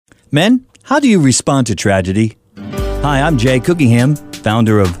Men, how do you respond to tragedy? Hi, I'm Jay Cookingham,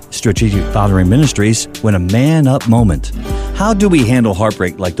 founder of Strategic Fathering Ministries, with a man-up moment. How do we handle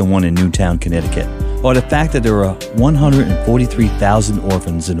heartbreak like the one in Newtown, Connecticut, or the fact that there are 143,000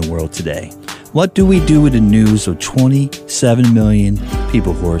 orphans in the world today? What do we do with the news of 27 million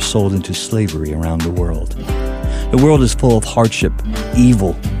people who are sold into slavery around the world? The world is full of hardship,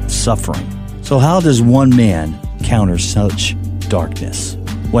 evil, suffering. So how does one man counter such darkness?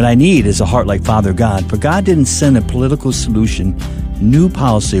 What I need is a heart like Father God, for God didn't send a political solution, new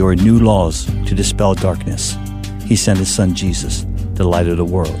policy, or new laws to dispel darkness. He sent his son Jesus, the light of the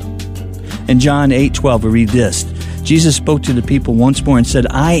world. In John 8:12, we read this. Jesus spoke to the people once more and said,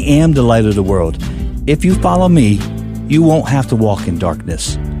 I am the light of the world. If you follow me, you won't have to walk in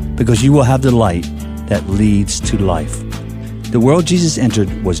darkness, because you will have the light that leads to life. The world Jesus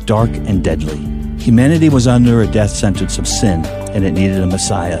entered was dark and deadly. Humanity was under a death sentence of sin, and it needed a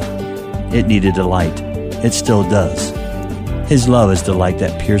Messiah. It needed a light. It still does. His love is the light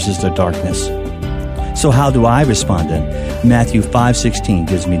that pierces the darkness. So how do I respond then? Matthew 5:16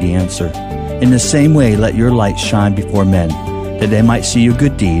 gives me the answer. In the same way, let your light shine before men, that they might see your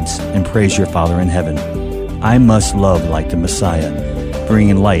good deeds and praise your Father in heaven. I must love like the Messiah,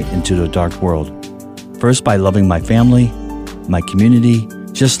 bringing light into the dark world. First, by loving my family, my community,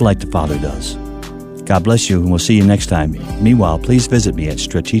 just like the Father does. God bless you, and we'll see you next time. Meanwhile, please visit me at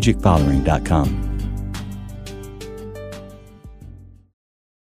strategicfathering.com.